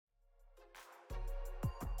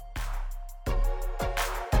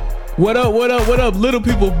What up, what up, what up, little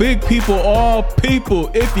people, big people, all people.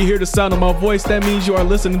 If you hear the sound of my voice, that means you are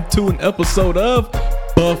listening to an episode of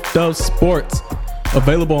Buffed Up Sports,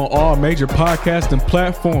 available on all major podcasting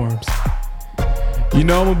platforms. You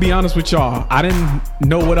know, I'm going to be honest with y'all. I didn't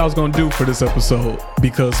know what I was going to do for this episode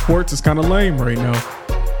because sports is kind of lame right now.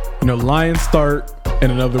 You know, Lions start in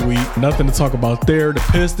another week. Nothing to talk about there. The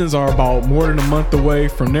Pistons are about more than a month away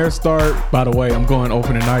from their start. By the way, I'm going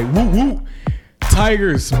opening night. Woo woo.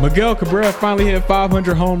 Tigers. Miguel Cabrera finally hit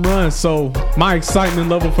 500 home runs. So my excitement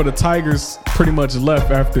level for the Tigers pretty much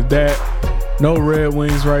left after that. No Red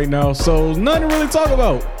Wings right now. So nothing to really talk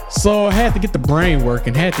about. So I had to get the brain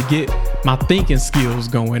working. Had to get my thinking skills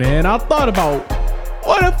going. And I thought about,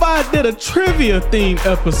 what if I did a trivia themed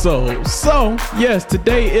episode? So yes,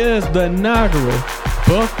 today is the inaugural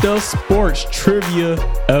Buffed Up Sports trivia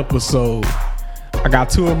episode. I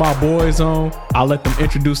got two of my boys on. I'll let them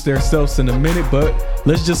introduce themselves in a minute, but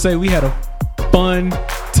let's just say we had a fun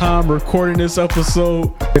time recording this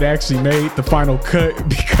episode. It actually made the final cut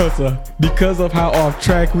because of how off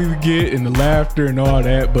track we would get and the laughter and all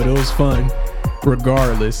that, but it was fun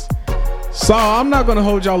regardless. So I'm not gonna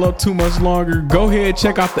hold y'all up too much longer. Go ahead,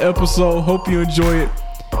 check out the episode. Hope you enjoy it.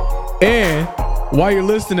 And while you're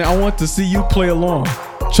listening, I want to see you play along.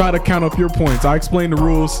 Try to count up your points. I'll explain the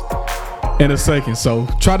rules in a second. So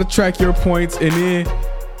try to track your points and then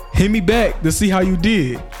hit me back to see how you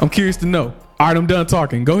did. I'm curious to know. All right, I'm done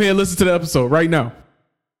talking. Go ahead and listen to the episode right now.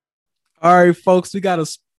 All right, folks, we got a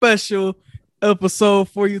special episode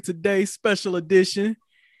for you today. Special edition.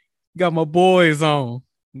 Got my boys on.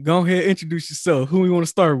 Go ahead, introduce yourself. Who we want to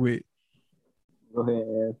start with? Go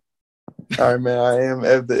ahead, Ev. All right, man. I am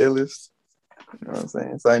Ev the illest. You know what I'm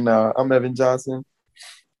saying? It's like, no, I'm Evan Johnson.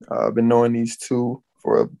 I've been knowing these two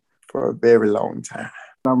for a very long time.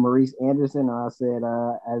 I'm Maurice Anderson. I said,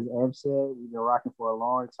 as Ev said, we've been rocking for a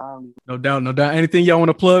long time. No doubt, no doubt. Anything y'all want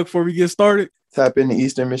to plug before we get started? Tap into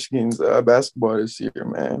Eastern Michigan's basketball this year,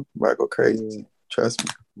 man. Might go crazy. Yeah. Trust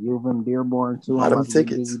me. U of M Dearborn, too. I'm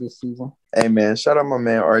tickets this season. Hey, man. Shout out my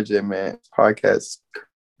man, RJ, man. Podcast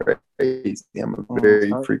crazy. I'm a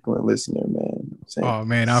very frequent listener, man. Oh,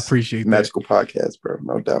 man. I appreciate Magical that. Podcast, bro.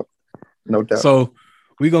 No doubt. No doubt. So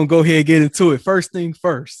we're going to go ahead and get into it. First thing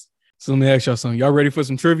first. So let me ask y'all something. Y'all ready for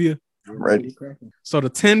some trivia? I'm ready. So the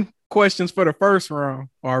 10 questions for the first round,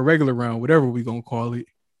 or a regular round, whatever we're going to call it,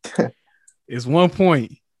 is 1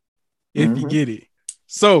 point if you get it.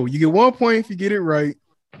 So you get 1 point if you get it right.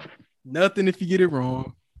 Nothing if you get it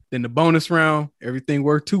wrong. Then the bonus round, everything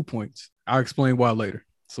worth 2 points. I'll explain why later.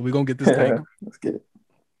 So we're going to get this thing. Let's get it.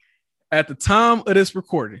 At the time of this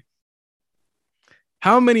recording,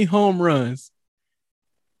 how many home runs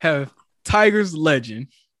have Tigers legend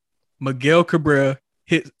Miguel Cabrera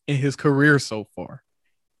hit in his career so far?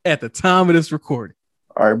 At the time of this recording.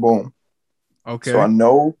 All right, boom. Okay. So I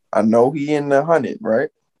know he in the 100, right?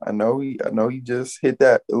 I know he just hit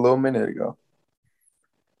that a little minute ago.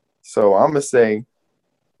 So I'm gonna say,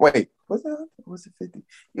 wait, was it 50?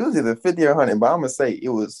 It was either 50 or 100, but I'm gonna say it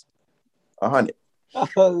was 100. I'm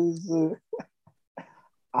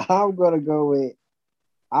gonna go with.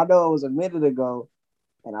 I know it was a minute ago,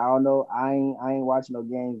 and I don't know. I ain't watching no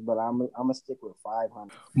games, but I'm gonna stick with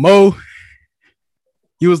 500. Mo,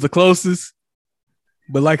 you was the closest,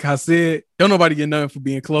 but like I said, don't nobody get nothing for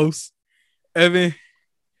being close. Evan,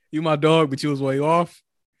 you my dog, but you was way off.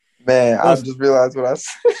 Man, I just realized what I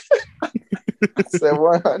said. I said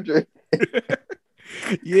 100.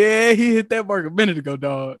 Yeah, he hit that mark a minute ago,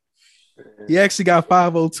 dog. He actually got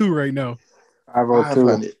 502 right now.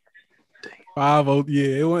 502. 50,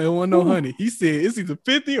 yeah, it wasn't no 100. He said it's either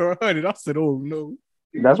 50 or 100. I said, oh no.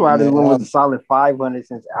 That's why I just went with a solid 500.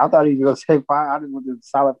 Since I thought he was gonna say 5, I just went with a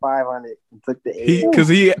solid 500 and took the 8.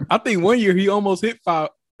 Because I think 1 year he almost hit 5.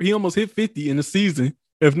 He almost hit 50 in the season.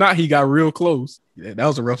 If not, he got real close. Yeah, that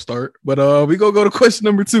was a rough start. But we gonna go to question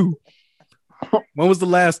number 2. When was the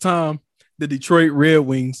last time the Detroit Red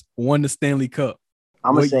Wings won the Stanley Cup?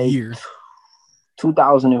 I'm gonna say year?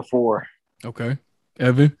 2004. Okay,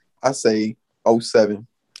 Evan. I say 07. It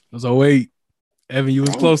was 08. Evan, you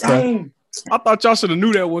was close though. I thought y'all should have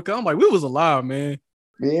knew that one. Cause I'm like, we was alive, man.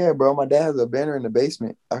 Yeah, bro. My dad has a banner in the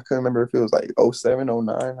basement. I couldn't remember if it was like 07,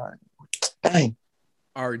 09. Dang.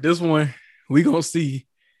 All right, this one we gonna see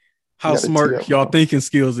how smart y'all thinking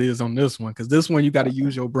skills is on this one. Cause this one you got to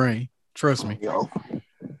use your brain. Trust me.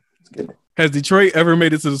 Has Detroit ever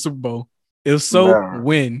made it to the Super Bowl? If so, no.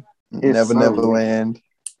 when? Never Land.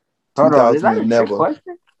 Hold on, is that a trick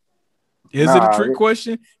question? Is it a trick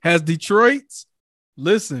question? Has Detroit,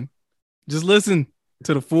 just listen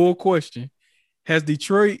to the full question. Has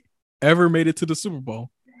Detroit ever made it to the Super Bowl?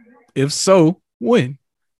 If so, when?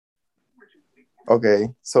 Okay,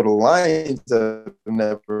 so the Lions have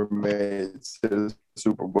never made it to the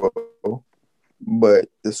Super Bowl, but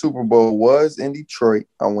the Super Bowl was in Detroit.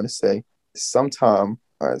 I want to say sometime.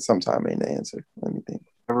 All right, sometime ain't the answer. Let me think.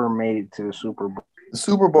 Never made it to the Super Bowl. The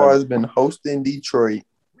Super Bowl has been hosted in Detroit.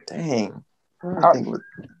 Dang, I think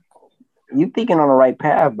you thinking on the right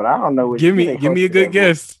path, but I don't know. Give me a good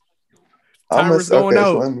guess. Timer's going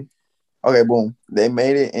out. So okay, boom. They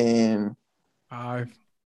made it in 5,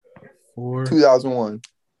 4. 2001.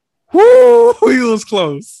 Woo! He was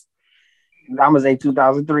close. I'm gonna say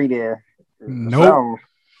 2003 there. Nope.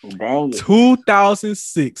 Dang it.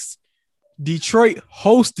 2006. Detroit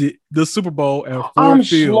hosted the Super Bowl at Ford I'm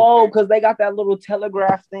Field. slow because they got that little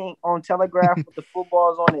telegraph thing on telegraph with the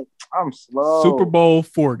footballs on it. I'm slow. Super Bowl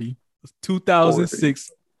 40. 2006.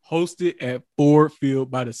 40. Hosted at Ford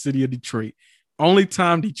Field by the city of Detroit. Only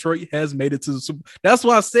time Detroit has made it to the Super Bowl. That's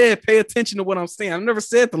why I said pay attention to what I'm saying. I never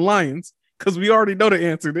said the Lions because we already know the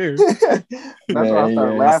answer there. That's why I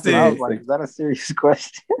started laughing. I was like, is that a serious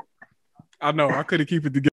question? I know. I couldn't keep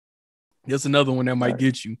it together. There's another one that might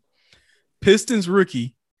get you. Pistons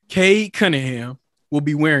rookie Cade Cunningham will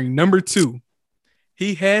be wearing number 2.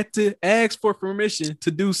 He had to ask for permission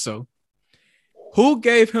to do so. Who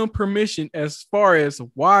gave him permission as far as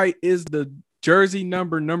why is the jersey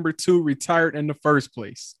number 2 retired in the first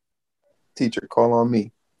place? Teacher, call on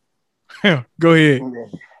me. Go ahead.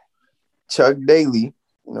 Chuck Daly, you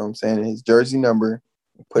know what I'm saying, his jersey number,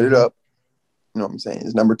 put it up, you know what I'm saying,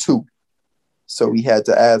 is number 2. So he had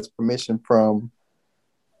to ask permission from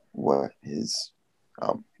it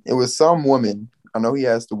was some woman. I know he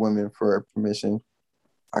asked the woman for permission.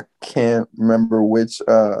 I can't remember which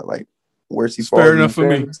where she falls. Fair enough for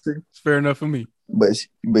me. It's fair enough for me. But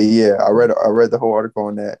yeah, I read the whole article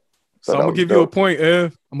on that. So I'm gonna give you a point,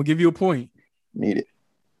 Ev. I'm gonna give you a point. Need it.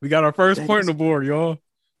 We got our first point on the board, y'all.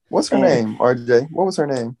 What's her name, RJ? What was her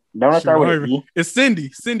name? Don't start with E. It's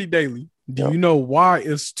Cindy Daly. Do you know why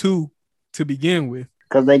it's 2 to begin with?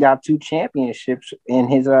 Because they got 2 championships in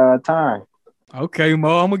his time. Okay,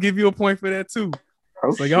 Mo, I'm gonna give you a point for that too.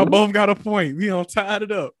 So y'all both got a point. We all tied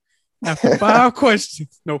it up. After 4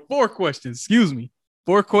 questions. Excuse me.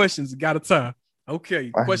 4 questions, got a tie. Okay,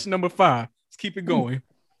 question number 5. Let's keep it going.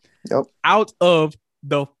 Yep. Out of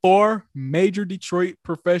the 4 major Detroit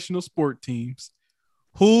professional sport teams,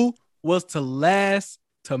 who was the last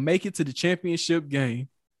to make it to the championship game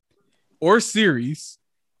or series,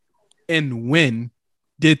 and when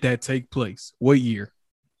did that take place? What year?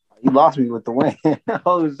 You lost me with the win.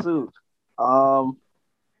 Oh shoot. I'm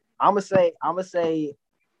gonna say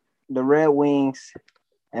the Red Wings.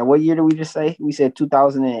 And what year did we just say? We said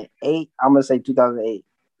 2008. I'm gonna say 2008.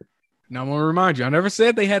 Now I'm gonna remind you, I never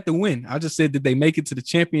said they had to win. I just said, did they make it to the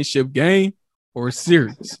championship game or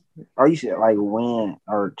series? Oh, you said like win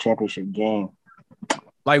or championship game.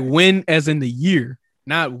 Like win as in the year,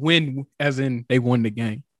 not win as in they won the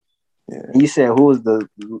game. Yeah. You said who was the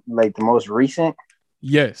most recent?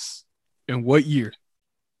 Yes. And what year?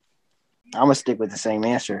 I'm gonna stick with the same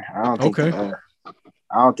answer. I don't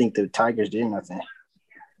think the Tigers did nothing.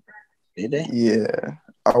 Did they? Yeah,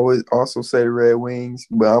 I would also say the Red Wings,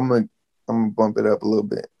 but I'm gonna bump it up a little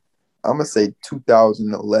bit. I'm gonna say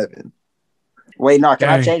 2011. Wait, no, can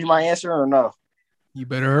I change my answer or no? You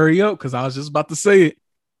better hurry up because I was just about to say it.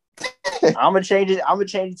 I'm gonna change it. I'm gonna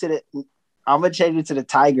change it to the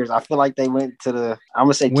Tigers. I feel like they went to the. I'm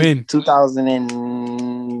gonna say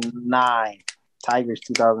 2009. Tigers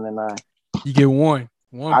 2009. You get one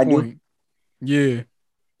point. Do? Yeah,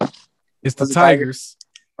 it's the Tigers.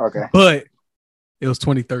 Okay, but it was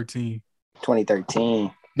 2013.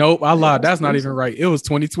 2013. Nope, I lied. That's not even right. It was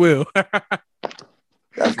 2012.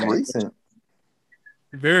 That's recent.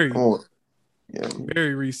 Very. Yeah.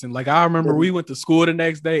 Very recent. Like I remember we went to school the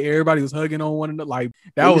next day. Everybody was hugging on one another. Like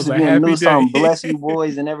that was a happy day. Bless you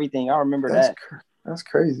boys and everything. I remember that. That's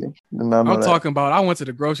crazy. I'm talking about I went to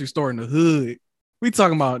the grocery store in the hood. We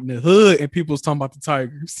talking about in the hood and people was talking about the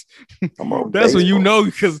Tigers. That's when you know,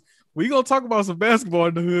 because we gonna talk about some basketball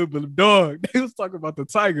in the hood, but dog, they was talking about the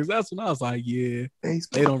Tigers. That's when I was like, yeah,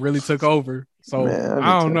 they don't really took over. So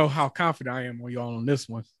I don't know how confident I am on y'all on this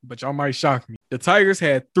one, but y'all might shock me. The Tigers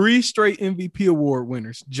had 3 straight MVP award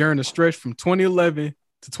winners during the stretch from 2011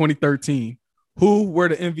 to 2013. Who were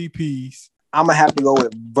the MVPs? I'm gonna have to go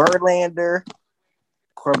with Verlander,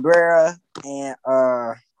 Cabrera, and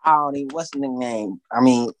I don't even what's the name. I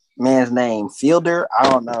mean, man's name Fielder. I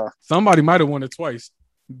don't know. Somebody might have won it twice.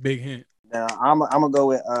 Big hint. I'm gonna go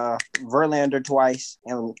with Verlander twice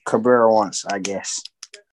and Cabrera once, I guess.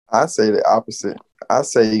 I say the opposite. I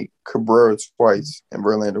say Cabrera twice and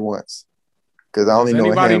Verlander once. Because I only know.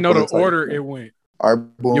 Anybody know the order it went? All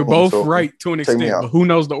right, boom. You're both So, right to an check me extent, out. but who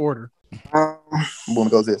knows the order? Boom,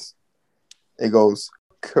 it goes this. It goes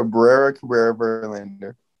Cabrera,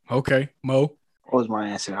 Verlander. Okay, Mo. What was my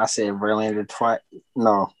answer? I said Verlander twice.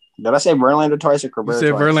 No. Did I say Verlander twice or You Cabrera said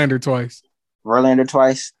twice? Verlander twice. Verlander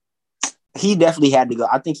twice. He definitely had to go.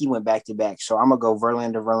 I think he went back to back. So I'm going to go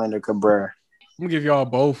Verlander, Cabrera. I'm gonna give y'all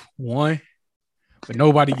both one, but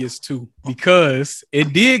nobody gets two because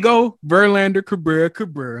it did go Verlander,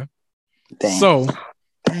 Cabrera. Dang. So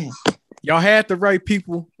Dang. y'all had the right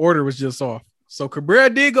people. Order was just off. So Cabrera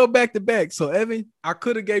did go back to back. So Evan, I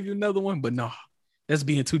could have gave you another one, but no, that's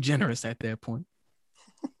being too generous at that point.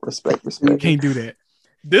 Respect. Can't do that.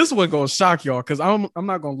 This one gonna shock y'all because I'm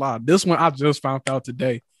not gonna lie. This one I just found out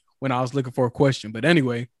today when I was looking for a question. But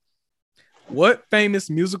anyway, what famous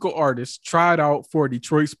musical artist tried out for a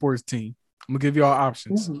Detroit sports team? I'm gonna give y'all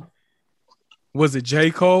options. Was it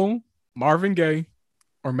J. Cole, Marvin Gaye,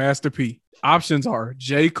 or Master P? Options are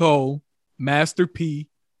J. Cole, Master P,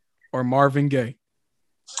 or Marvin Gaye.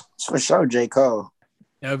 It's for sure, J. Cole.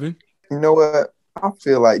 Evan? You know what? I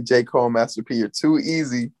feel like J. Cole and Master P are too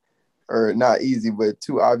easy, or not easy, but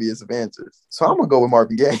too obvious of answers. So I'm gonna go with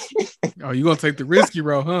Marvin Gaye. Oh, you gonna take the risky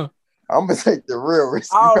route, huh? I'm gonna take the real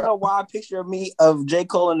risk. I don't know why I picture me of J.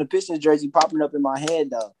 Cole in the Pistons jersey popping up in my head,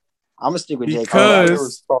 though. I'm going to stick with J. Cole.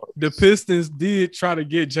 Because the Pistons did try to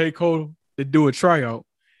get J. Cole to do a tryout.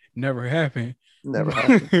 Never happened. Never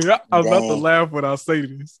happened. I was about to laugh when I say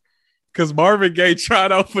this. Because Marvin Gaye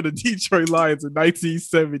tried out for the Detroit Lions in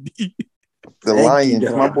 1970. The Lions.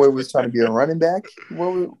 My boy was trying to be a running back.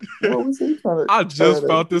 What was he trying to? I just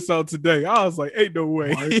found this out today. I was like, ain't no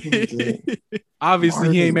way.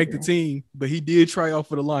 Obviously, he ain't make the team, but he did try out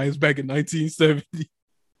for the Lions back in 1970.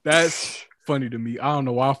 That's funny to me. I don't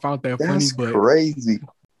know why I found that funny, but crazy.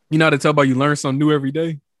 You know how to tell by you learn something new every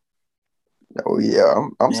day? Oh, yeah.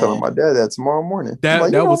 I'm telling my dad that tomorrow morning.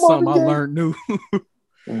 That was something I learned new.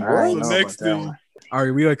 So next thing. All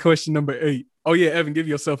right, we got question number 8. Oh, yeah, Evan, give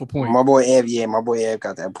yourself a point. My boy Ev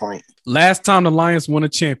got that point. Last time the Lions won a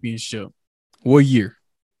championship, what year?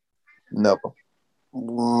 Never.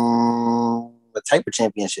 What type of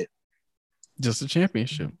championship? Just a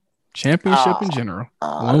championship. Championship in general.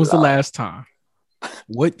 When was the last time?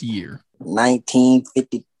 What year?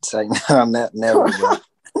 1950. Sorry, no, never.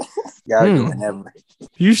 Gotta go never.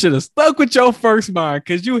 You should have stuck with your first mind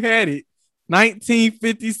because you had it.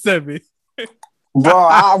 1957. Bro,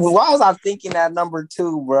 why was I thinking that number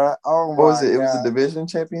 2, bro? Oh my What was it? God. It was a division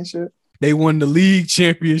championship? They won the league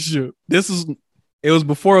championship. It was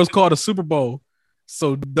before it was called a Super Bowl.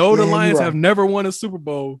 So though the Lions have never won a Super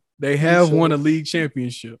Bowl, they have won a league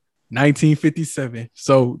championship. 1957.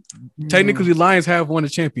 So technically the Lions have won a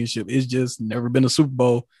championship. It's just never been a Super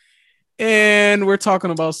Bowl. And we're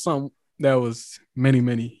talking about something that was many,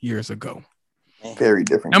 many years ago. Very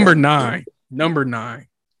different. Number 9.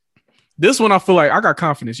 This one, I feel like I got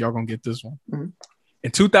confidence y'all gonna get this one. Mm-hmm.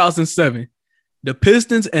 In 2007, the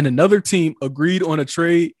Pistons and another team agreed on a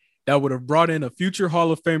trade that would have brought in a future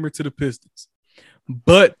Hall of Famer to the Pistons.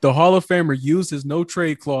 But the Hall of Famer used his no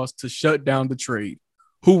trade clause to shut down the trade.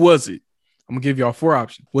 Who was it? I'm gonna give y'all 4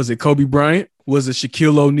 options. Was it Kobe Bryant? Was it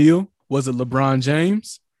Shaquille O'Neal? Was it LeBron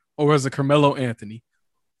James? Or was it Carmelo Anthony?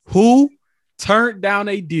 Who turned down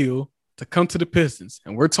a deal to come to the Pistons?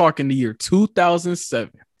 And we're talking the year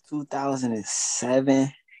 2007.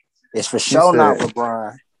 2007. It's for sure not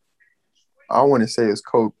LeBron. I want to say it's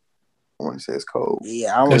Kobe.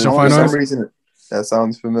 Yeah, for some reason that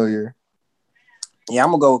sounds familiar. Yeah,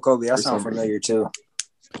 I'm gonna go with Kobe. That sounds familiar too.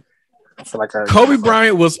 I feel like Kobe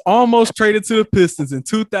Bryant was almost traded to the Pistons in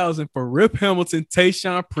 2000 for Rip Hamilton,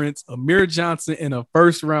 Tayshaun Prince, Amir Johnson, and a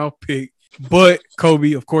first-round pick. But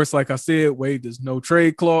Kobe, of course, like I said, waived his no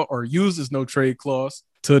trade clause or used his no trade clause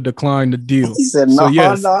to decline the deal. He said, "No,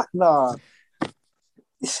 no."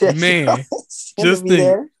 Man, just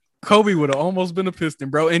think, Kobe would have almost been a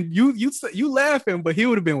Piston, bro. And you laughing, but he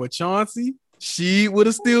would have been with Chauncey. She would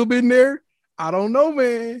have still been there. I don't know,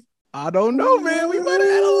 man. We might have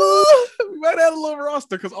had a little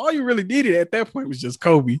roster because all you really needed at that point was just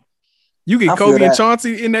Kobe. You get Kobe and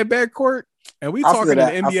Chauncey in that backcourt, and we talking in the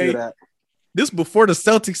NBA. This before the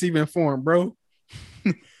Celtics even formed, bro.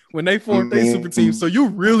 When they formed their super team, so you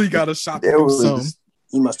really got a shot to do something.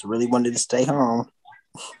 He must have really wanted to stay home.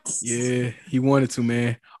 Yeah, he wanted to,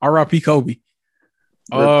 man. R.I.P. Kobe.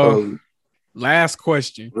 Last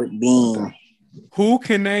question. Rick Bean. Who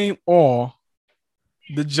can name all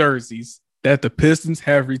the jerseys that the Pistons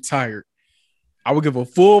have retired? I will give a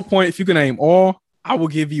full point if you can name all. I will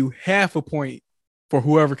give you half a point for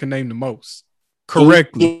whoever can name the most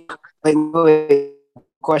correctly. Wait.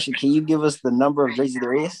 Question. Can you give us the number of jerseys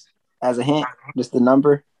there is? As a hint, just the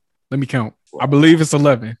number. Let me count. I believe it's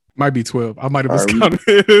 11. Might be 12. I might have miscounted.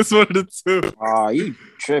 It's one of the two. Oh, you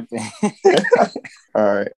tripping.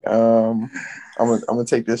 All right. I'm gonna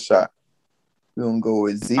take this shot. We're gonna go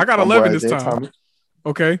with Zeke. I got 11 this time. Thomas.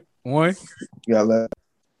 Okay. 1. You got 11.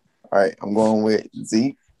 All right. I'm going with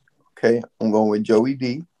Zeke. Okay. I'm going with Joey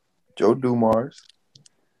D. Joe Dumars.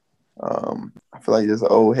 I feel like there's an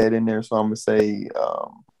old head in there, so I'm gonna say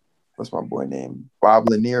what's my boy name? Bob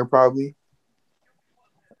Lanier, probably.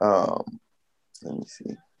 Let me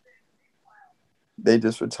see. They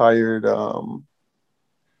just retired.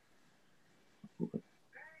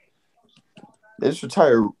 They just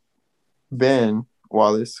retired Ben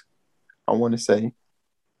Wallace, I want to say,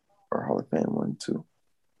 or Hall of Fame 1, 2.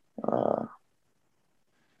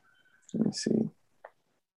 Let me see.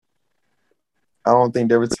 I don't think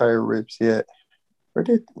they retired Rips yet. Or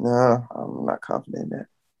did? No, I'm not confident in that.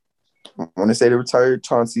 I want to say they retired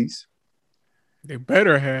Chauncey's. They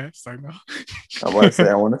better have. It's like, no. I want to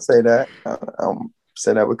say that. I'm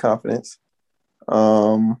say that with confidence. I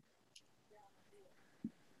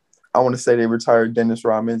want to say they retired Dennis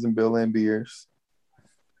Rodmans and Bill Lambiers.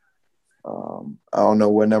 I don't know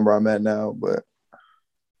what number I'm at now, but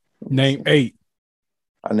name 8.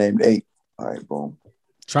 I named 8. All right, boom.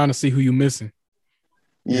 Trying to see who you missing.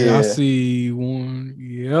 Yeah, I see 1.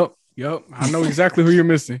 Yep. I know exactly who you're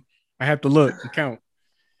missing. I have to look and count.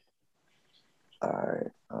 All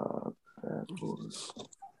right.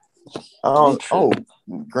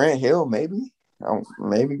 Grant Hill, maybe.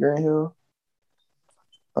 Maybe Grant Hill.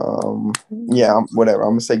 Yeah, whatever.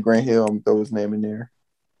 I'm gonna say Grant Hill. I'm gonna throw his name in there.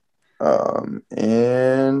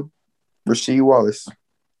 And Rasheed Wallace.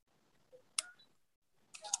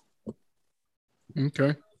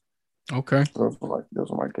 Okay. Those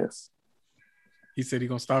are my guess. He said he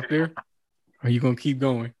gonna stop there. Or you gonna keep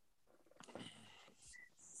going?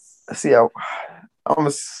 See, I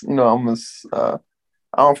don't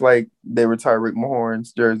feel like they retired Rick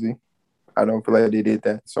Mahorn's jersey. I don't feel like they did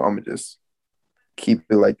that, so I'm gonna just keep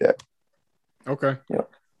it like that. Okay. Yep.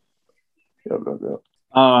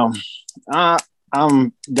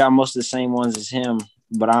 I'm got most of the same ones as him,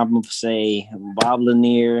 but I'm gonna say Bob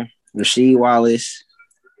Lanier, Rasheed Wallace,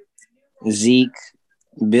 Zeke,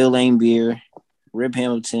 Bill Laimbeer, Rip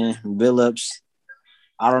Hamilton, Billups.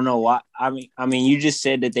 I don't know why. I mean, you just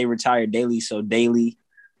said that they retired Daly, so Daly.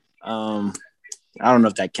 I don't know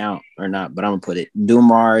if that count or not, but I'm gonna put it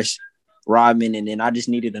Dumars, Rodman, and then I just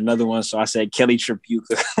needed another one, so I said Kelly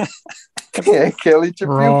Tripucka. Yeah, Kelly Tripucka.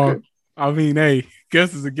 Wrong. I mean, hey,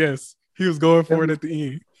 guess is a guess. He was going for it at the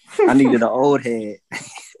end. I needed an old head.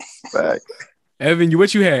 Fact. Evan,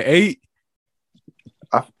 what you had 8?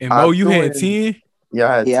 And Mo, you had 10?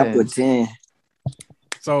 Yeah, I had 10. I put 10.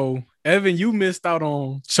 So, Evan, you missed out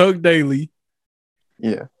on Chuck Daly.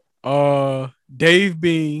 Yeah. Dave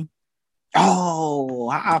Bean.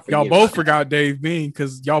 Oh, y'all both forgot Dave Bean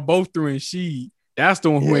because y'all both threw in Sheed. That's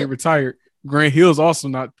the one who ain't retired. Grant Hill's also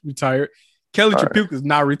not retired. Kelly Tripucka is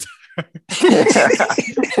not retired.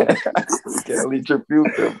 Kelly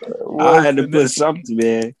Tripucka. I had to put something,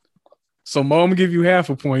 man. So, Mo, I'm going to give you half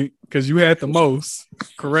a point because you had the most.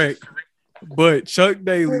 Correct. But Chuck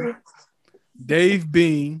Daly, Dave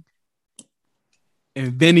Bean,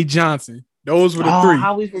 and Vinny Johnson. Those were the 3.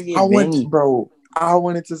 How we forget Vinny? I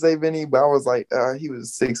wanted to say Vinny, but I was like, he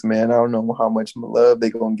was 6, man. I don't know how much love they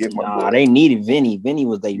going to give my boy. They needed Vinny. Vinny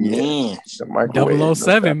was their man.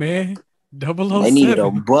 007, man. 007. They needed a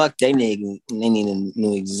buck. They knew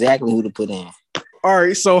exactly who to put in. All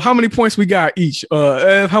right, so how many points we got each?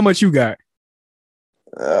 Ev, how much you got?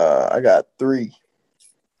 I got 3.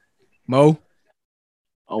 Mo?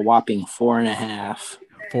 A whopping 4.5.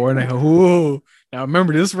 4.5. Ooh. Now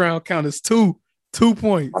remember, this round count is 2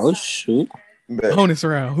 points. Oh, shoot. Bonus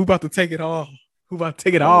round. Who about to take it all?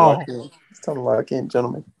 It's time to lock in,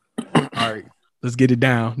 gentlemen. All right, let's get it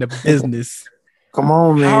down. The business. Come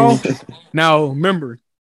on, man. Now, remember,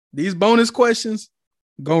 these bonus questions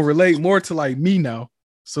gonna relate more to like me now.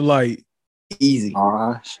 So like easy.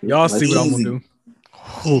 Y'all see what I'm gonna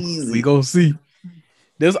do. We gonna see.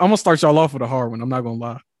 I'm gonna start y'all off with a hard one. I'm not gonna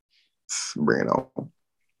lie. Bring it on.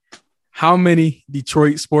 How many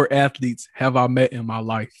Detroit sport athletes have I met in my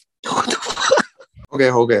life? Okay.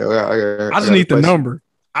 I just need the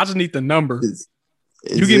number.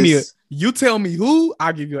 You tell me who,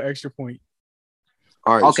 I'll give you an extra point.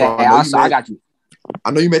 All right. Okay, so I got you.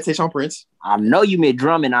 I know you met Tayshaun Prince. I know you met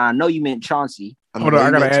Drummond. I know you meant Chauncey. Hold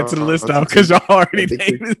on, I gotta add to the list now because y'all already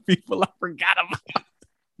named people I forgot about.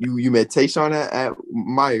 You met Tayshaun at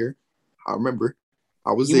Meyer. I remember.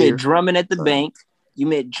 I was there. You met Drummond at the bank. You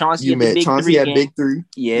met Chauncey. You met Chauncey at Big 3.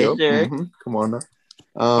 Yes, sir. Come on now.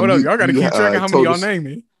 Hold up, y'all got to keep track of how many y'all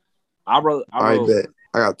naming. I wrote. I bet.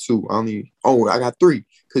 I got 2. I got 3.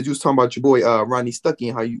 Because you was talking about your boy Rodney Stuckey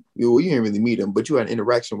and how you didn't really meet him, but you had an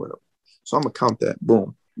interaction with him. So I'm gonna count that.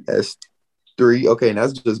 Boom. That's 3. Okay, and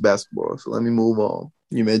that's just basketball. So let me move on.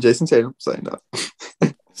 You met Jason Tatum? Say no.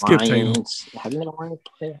 Skip Tatum. Have you met a Lions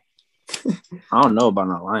player? I don't know about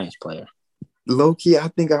an Lions player. Low key, I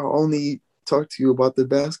think I only talked to you about the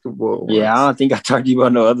basketball. Yeah, I don't think I talked to you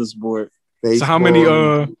about no other sport. Baseball. So how many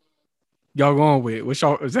y'all going with?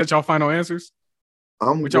 Is that y'all final answers?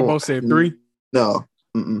 Which y'all both said 3? No.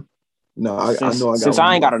 Mm-mm. No, I know I got since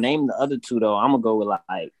I ain't got to name the other 2 though, I'm gonna go with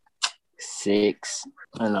like 6.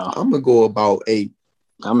 I know. I'm gonna go about 8.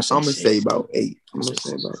 I'm gonna say about 8.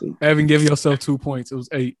 Evan, give yourself 2 points. It was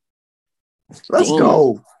 8. Let's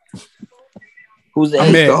go. Who's the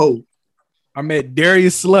 8? I met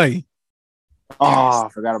Darius Slay. Oh, I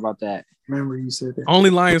forgot about that. Remember you said that. Only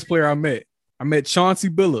Lions player I met. I met Chauncey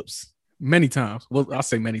Billups many times. Well, I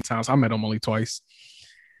say many times. I met him only twice.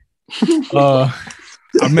 I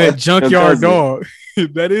met Junkyard Dog.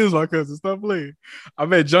 That is my cousin. Stop playing. I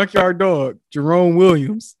met Junkyard Dog, Jerome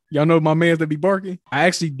Williams. Y'all know my mans that be barking? I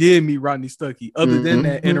actually did meet Rodney Stuckey, other than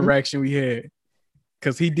that interaction we had.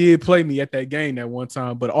 Because he did play me at that game that one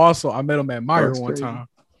time. But also, I met him at Meyer one time.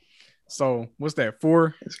 So, what's that,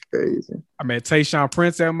 4? That's crazy. I met Tayshaun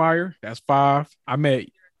Prince at Meyer. That's 5. I met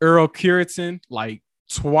Earl Curitan like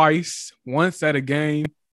twice. Once at a game.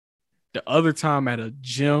 The other time at a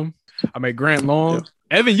gym. I met Grant Long. Yep.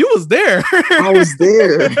 Evan, you was there. I was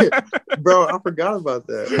there. Bro, I forgot about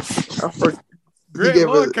that. Grant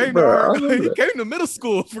Long came to middle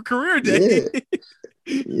school for career day.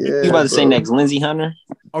 Yeah. You about to say next, Lindsey Hunter?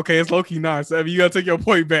 Okay, it's low-key nice. Evan, you got to take your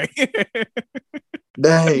point back.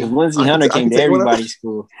 Dang. Lindsey Hunter came to everybody's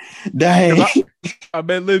school. Dang. I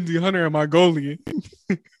met Lindsey Hunter in Mongolian.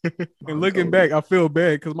 And looking back, I feel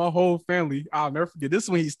bad because my whole family, I'll never forget. This is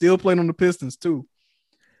when he's still playing on the Pistons, too.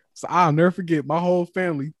 So I'll never forget my whole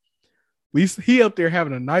family. He up there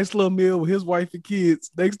having a nice little meal with his wife and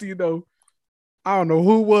kids. Next thing you know, I don't know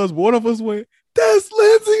who it was. One of us went, "That's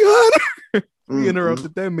Lindsey Hunter." We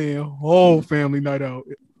interrupted that man whole family night out.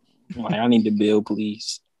 Like, I need the bill,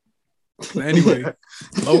 please. So anyway,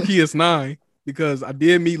 low key it's 9 because I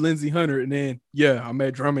did meet Lindsey Hunter, and then I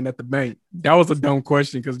met Drummond at the bank. That was a dumb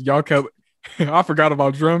question because y'all kept. I forgot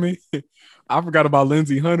about Drummond. I forgot about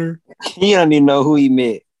Lindsey Hunter. He don't even know who he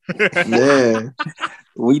met. Yeah,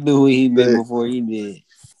 we knew who he met before he did.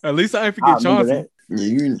 At least I ain't forget Chauncey.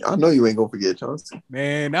 I know you ain't gonna forget Chauncey.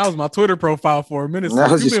 Man, that was my Twitter profile for a minute.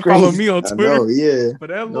 So you've been following me on Twitter. I know, yeah. For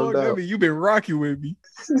that long, Debbie, you've been rocking with me.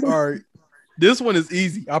 All right. This one is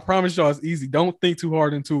easy. I promise y'all it's easy. Don't think too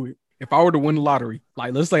hard into it. If I were to win the lottery,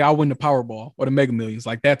 like let's say I win the Powerball or the Mega Millions,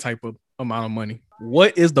 like that type of amount of money,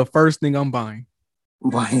 what is the first thing I'm buying?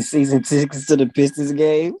 Buying season tickets to the Pistons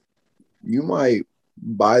game? You might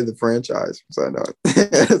buy the franchise.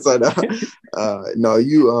 No,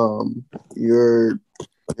 you're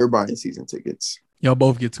buying season tickets. Y'all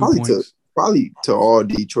both get 2 points. Probably to all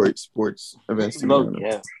Detroit sports events.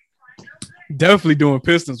 Yeah. Definitely doing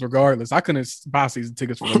Pistons regardless. I couldn't buy season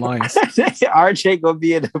tickets for the Lions. RJ gonna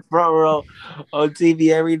be in the front row on TV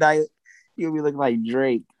every night. He'll be looking like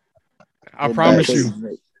Drake. I promise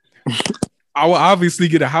you. I will obviously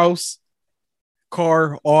get a house,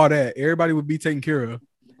 car, all that. Everybody would be taken care of.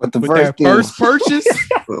 But the first purchase,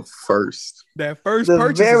 that first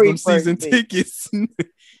purchase is them season tickets.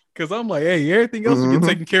 Because I'm like, hey, everything else will get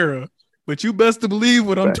taken care of. But you best to believe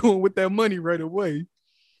what I'm doing with that money right away.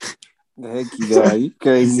 Heck you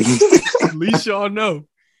crazy. At least y'all know.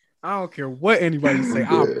 I don't care what anybody say.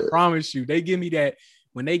 I promise you. They give me that.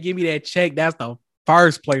 When they give me that check, that's the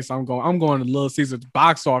first place I'm going. I'm going to Little Caesars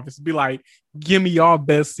box office. Be like, give me y'all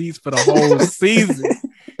best seats for the whole season.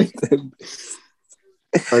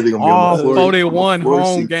 All 41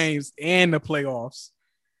 home seats. Games and the playoffs.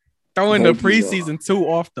 Throwing the preseason too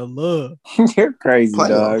off the love. You're crazy,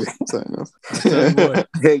 dog.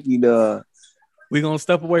 Heck you, dog. We're going to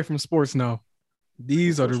step away from sports now.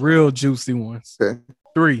 These are the real juicy ones. Okay.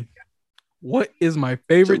 3. What is my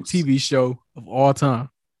favorite TV show of all time?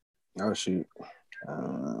 Oh, shoot.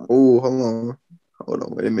 Hold on.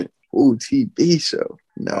 Wait a minute. TV show.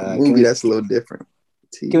 No, movie, that's a little different.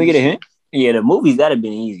 TV. Can we get a hint? Yeah, the movies, that'd have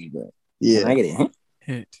been easy, but yeah. Can I get a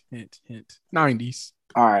hint? Hint. 90s.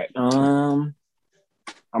 All right. I'm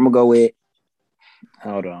going to go with,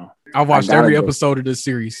 hold on. I've watched every episode of this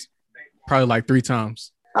series. Probably like 3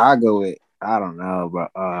 times. I'll go with, I don't know,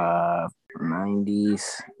 but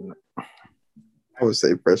 90s. I would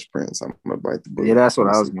say Fresh Prince. I'm going to bite the bullet. Yeah, that's what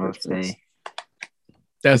I was going to say.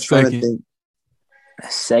 That's second.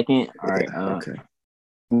 Second? All right. Okay.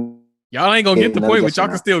 Y'all ain't gonna Yeah, get the no point, but guessing y'all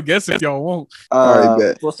can now. still guess if y'all want. All right,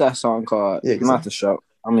 bet. What's that song called? Yeah, Not the show.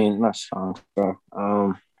 I mean, not song.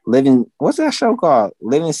 Living. What's that show called?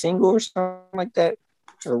 Living Single or something like that,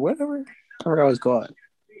 or whatever. I forgot what it's called.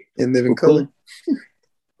 In Living With Color.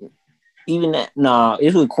 Even that. Nah,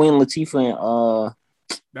 it's with Queen Latifah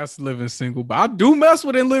and That's Living Single, but I do mess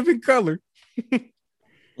with In Living Color.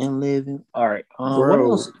 and Living. All right. What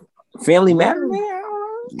Bro. else? Family Matter, man. I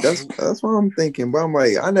don't know. That's what I'm thinking. But I'm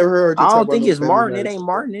like, I never heard you I talk don't about think no it's Family Martin. It Matters. ain't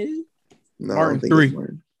Martin, is it? No, Martin I don't think 3. it's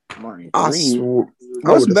Martin. Martin I 3. swore.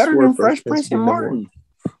 What's better than Fresh Prince and Martin?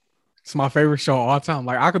 It's my favorite show all time.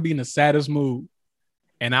 Like I could be in the saddest mood,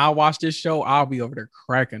 and I'll watch this show. I'll be over there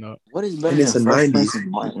cracking up. What is better And it's than the Fresh 90s. Prince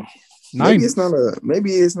and Martin? Maybe 90s.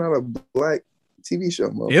 maybe it's not a black TV show,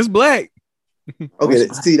 Mo. It's black. Okay,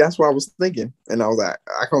 see, that's what I was thinking, and I was like,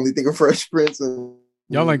 I can only think of Fresh Prince and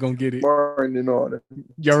Y'all ain't gonna get it. Martin and all that.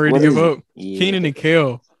 Y'all ready What to give is it? up? Yeah. Keenan and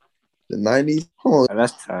Kel. The 90s. Hold Oh,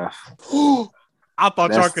 that's tough. on. I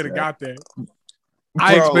thought y'all That's could have tough. got that.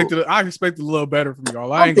 I Bro. expected a little better from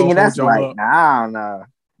y'all. I I'm ain't gonna thinking hold that's y'all like, up. nah, I don't know.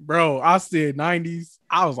 Bro, I said 90s.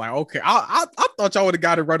 I was like, okay. I thought y'all would have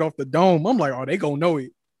got it right off the dome. I'm like, oh, they gonna know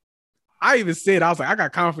it. I even said, I was like, I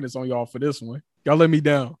got confidence on y'all for this one. Y'all let me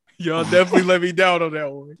down. Y'all definitely let me down on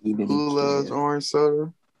that one. Who loves orange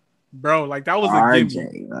soda? Bro, like that was a gimme.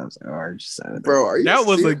 RJ loves orange soda. Bro, are you That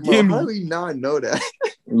was a serious, bro? gimme. How do you not know that?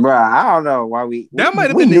 Bro, I don't know why we That might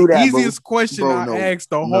have we been knew the that, easiest question Bro, I no. asked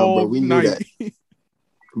the No, whole bro, we knew night.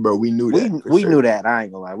 Bro, we knew but that. we knew that. I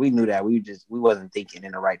ain't gonna lie, we knew that. We wasn't thinking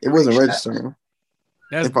in the right It direction. wasn't registering.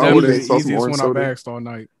 That's If I would've definitely the saw some easiest orange one I've soda- asked all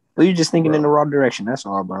night. We were just thinking in the Bro. wrong direction. That's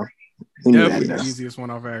all, bro. We knew Definitely that. the Though. easiest one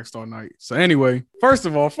I've asked all night. So anyway, first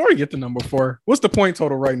of all, before we get to number 4, what's the point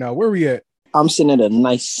total right now? Where we at? I'm sitting at a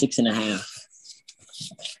nice 6.5.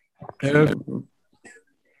 Yeah,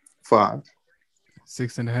 5.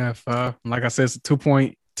 6.5, 5. Like I said, it's a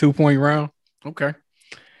 2.2 point round. Okay.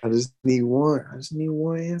 I just need one.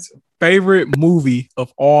 Answer. Favorite movie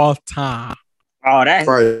of all time. Oh, that's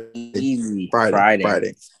Friday. easy.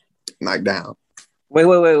 Friday. Knock down. Wait.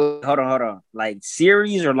 Hold on. Like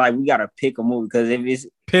series or like we gotta pick a movie? Because if it's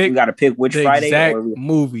we gotta pick which the Friday exact or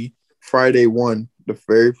movie. Friday 1. The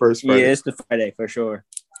very first Friday. Yeah, it's the Friday for sure.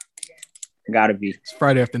 Gotta be. It's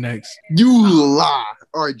Friday after next. You lie.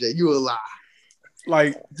 RJ, you a lie.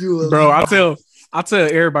 Like, You a bro, lie. I tell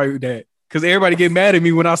everybody that because everybody get mad at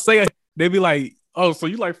me when I say it. They be like, "Oh, so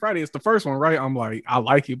you like Friday? It's the first one, right?" I'm like, I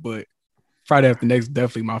like it, but Friday after next is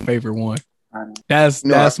definitely my favorite one. That's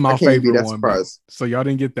my favorite one. Bro. So y'all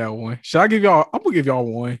didn't get that one. Should I give y'all? I'm gonna give y'all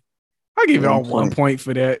one. I'll give y'all 1 point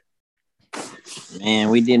for that. Man,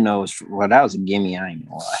 we didn't know. That was a gimme. I ain't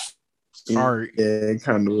gonna lie. All right. Yeah, it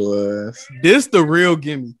kind of was. This the real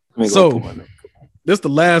gimme. So this the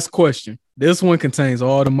last question. This one contains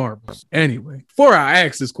all the marbles. Anyway, before I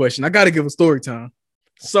ask this question, I got to give a story time.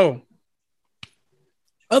 So,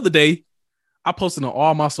 other day, I posted on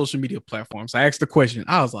all my social media platforms. I asked the question.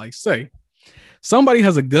 I was like, say, somebody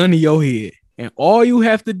has a gun to your head, and all you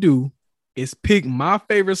have to do is pick my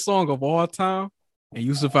favorite song of all time, and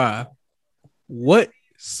you survive. What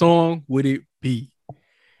song would it be?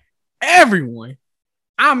 Everyone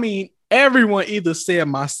either said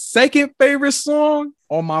my second favorite song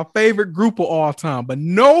or my favorite group of all time, but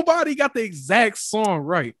nobody got the exact song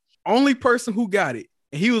right. Only person who got it,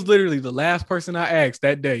 and he was literally the last person I asked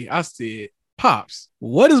that day. I said, Pops,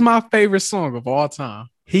 what is my favorite song of all time?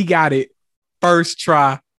 He got it first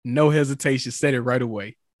try, no hesitation, said it right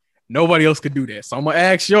away. Nobody else could do that. So I'm going to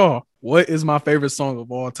ask y'all, what is my favorite song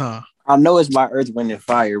of all time? I know it's by Earth, Wind, and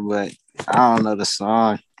Fire, but I don't know the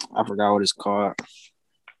song. I forgot what it's called.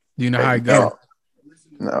 Do you know how it goes?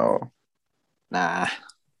 No. Nah.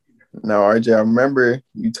 No, RJ, I remember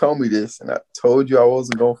you told me this, and I told you I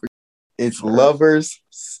wasn't going for it. It's Lover's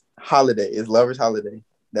Holiday. It's Lover's Holiday.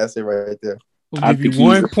 That's it right there. We'll give you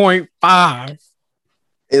 1.5.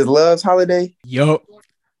 Is Love's Holiday? Yup.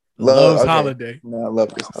 Love's okay. Holiday. No, I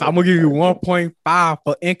love this. So I'm going to give you 1.5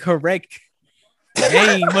 for incorrect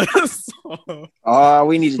name of the song. Oh,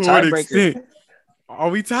 we need a tiebreaker. Are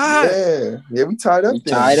we tied? Yeah, we tied up.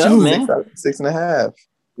 Tied up, man. 6.5.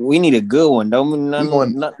 We need a good one. Going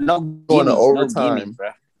to overtime.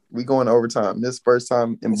 We going to overtime. This first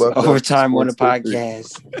time in Buffalo. Overtime on the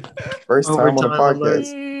podcast. First time on the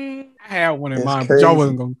podcast. I had one in mind, but y'all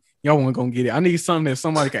wasn't gonna get it. I need something that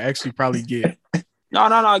somebody could actually probably get.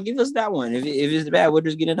 No. Give us that one. If it's bad, we'll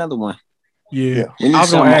just get another one. Yeah. I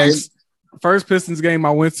was gonna ask. First Pistons game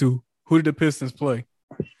I went to, who did the Pistons play?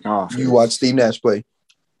 Oh, you watched Steve Nash play.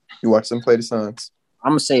 You watched them play the Suns.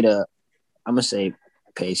 I'm gonna say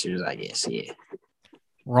Pacers, I guess. Yeah.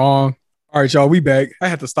 Wrong. All right, y'all, we back. I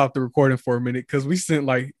had to stop the recording for a minute because we spent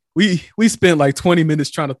like 20 minutes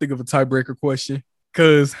trying to think of a tiebreaker question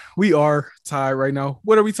because we are tied right now.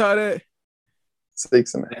 What are we tied at?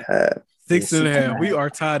 6.5. 6.5. We are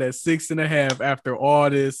tied at 6.5 after all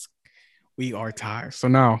this. We are tied. So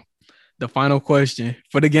now the final question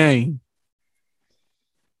for the game.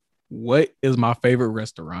 What is my favorite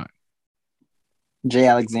restaurant? J.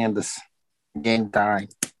 Alexander's. Game time.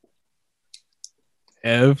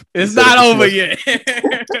 Ev, it's not over yet.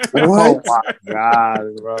 What? Oh my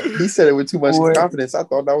God, bro. He said it with too much Boy. confidence. I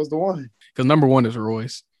thought that was the one. Because number one is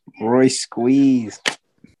Royce. Roy Squeeze.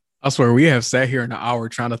 I swear we have sat here an hour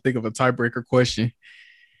trying to think of a tiebreaker question.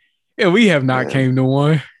 And we have not came to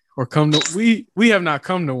one or come to we have not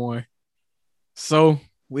come to one. So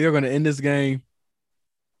we are going to end this game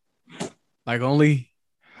like only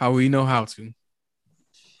how we know how to.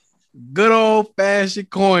 Good old fashioned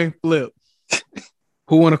coin flip.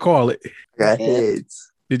 Who want to call it? Got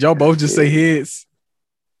heads. Did y'all both just say heads?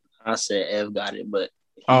 I said Ev got it, but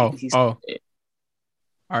Oh. said it.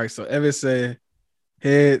 All right, so Evan said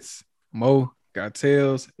heads. Mo got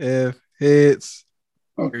tails. Ev heads.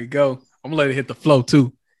 Here you go. I'm gonna let it hit the flow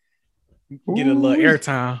too. Get a little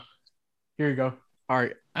airtime. Here you go. All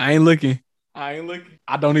right, I ain't looking. I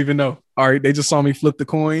don't even know. All right, they just saw me flip the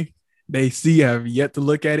coin. They see I have yet to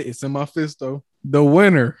look at it. It's in my fist though. The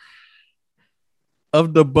winner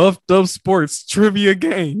of the Buffed Up Sports trivia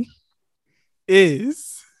game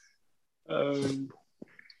is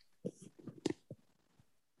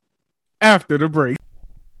after the break.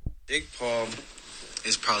 Jake Paul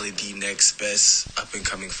is probably the next best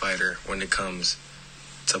up-and-coming fighter when it comes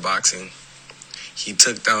to boxing. He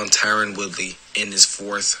took down Tyron Woodley in his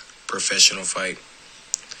 4th professional fight.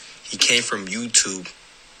 He came from YouTube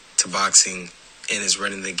to boxing and is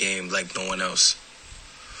running the game like no one else.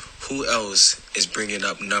 Who else is bringing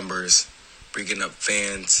up numbers, bringing up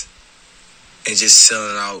fans, and just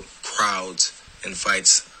selling out crowds in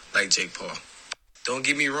fights like Jake Paul? Don't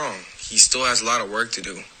get me wrong, he still has a lot of work to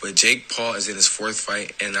do, but Jake Paul is in his 4th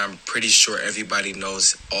fight, and I'm pretty sure everybody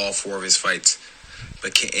knows all 4 of his fights.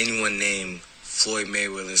 But can anyone name Floyd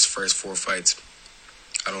Mayweather's first 4 fights?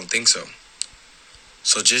 I don't think so.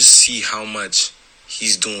 So just see how much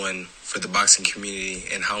he's doing for the boxing community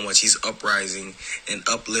and how much he's uprising and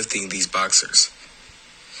uplifting these boxers.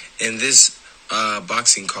 In this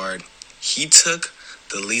boxing card, he took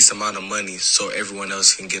the least amount of money so everyone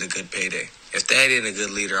else can get a good payday. If that ain't a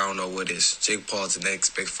good leader, I don't know what is. Jake Paul's the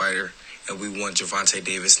next big fighter, and we want Gervonta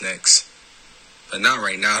Davis next. But not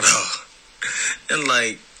right now, though. In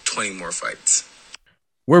like 20 more fights.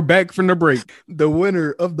 We're back from the break. The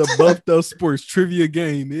winner of the Buffed Up Sports trivia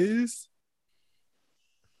game is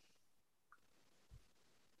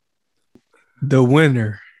the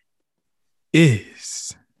winner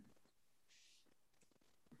is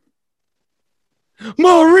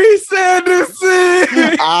Maurice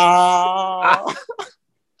Anderson. Oh.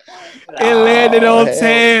 It landed on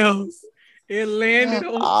tails. It landed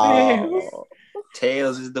on tails.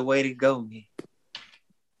 Tails is the way to go, man.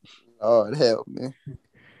 Oh, it helped me.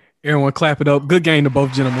 Everyone clap it up. Good game to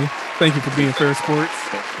both gentlemen. Thank you for being fair sports.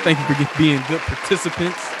 Thank you for being good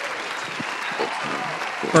participants.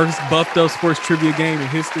 First Buffed Up Sports trivia game in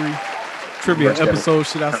history. Trivia episode,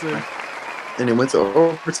 should I say. And it went to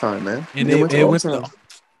overtime, man. And it went to,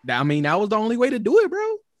 I mean, that was the only way to do it,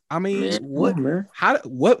 bro. I mean, what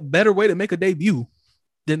better way to make a debut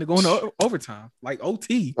than to go into overtime? Like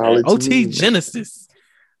OT. OT Genesis.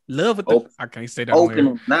 Love with the I can't say that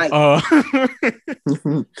opening night. I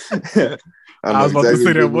was about to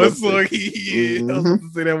say that one song. I was about to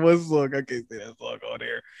say that one song. I can't say that song on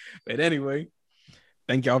there. But anyway,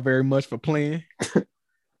 thank y'all very much for playing.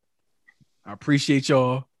 I appreciate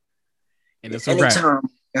y'all. And it's a wrap.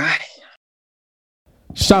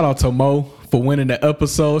 Shout out to Mo for winning the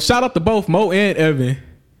episode. Shout out to both Mo and Evan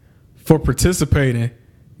for participating.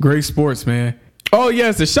 Great sports, man. Oh,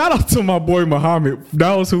 yes, and shout out to my boy Muhammad.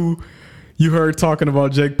 That was who you heard talking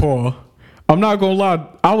about Jake Paul. I'm not going to lie.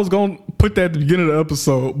 I was going to put that at the beginning of the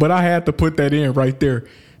episode, but I had to put that in right there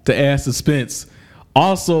to add suspense.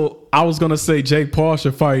 Also, I was going to say Jake Paul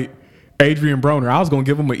should fight Adrian Broner. I was going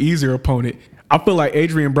to give him an easier opponent. I feel like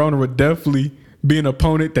Adrian Broner would definitely be an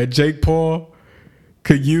opponent that Jake Paul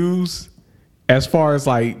could use as far as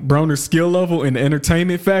like Broner's skill level and the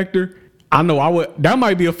entertainment factor. I know I would. That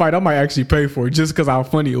might be a fight I might actually pay for just because how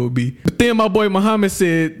funny it would be. But then my boy Muhammad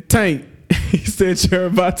said, Tank, he said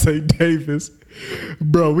Gervonta Davis.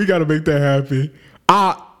 Bro, we got to make that happen.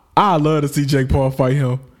 I love to see Jake Paul fight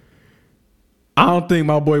him. I don't think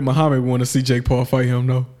my boy Muhammad would want to see Jake Paul fight him,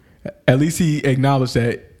 though. At least he acknowledged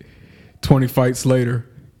that 20 fights later,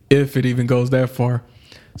 if it even goes that far.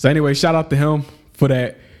 So anyway, shout out to him for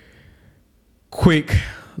that quick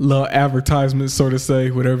little advertisement, so to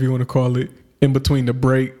say, whatever you want to call it, in between the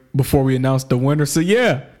break before we announce the winner. So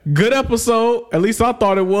yeah, good episode. At least I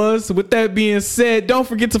thought it was. With that being said, don't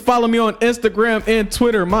forget to follow me on Instagram and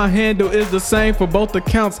Twitter. My handle is the same for both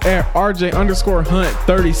accounts at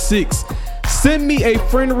RJ_Hunt36. Send me a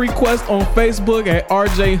friend request on Facebook at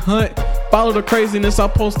RJ Hunt. Follow the craziness I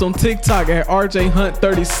post on TikTok at RJ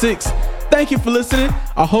Hunt36. Thank you for listening.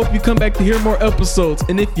 I hope you come back to hear more episodes.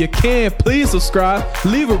 And if you can, please subscribe,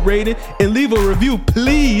 leave a rating, and leave a review,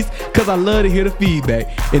 please, because I love to hear the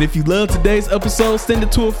feedback. And if you love today's episode, send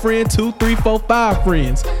it to a friend, 2, 3, 4, 5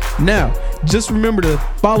 friends. Now, just remember to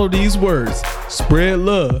follow these words. Spread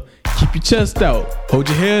love. Keep your chest out. Hold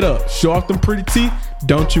your head up. Show off them pretty teeth.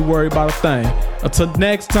 Don't you worry about a thing. Until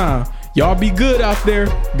next time, y'all be good out there.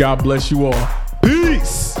 God bless you all.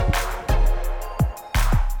 Peace.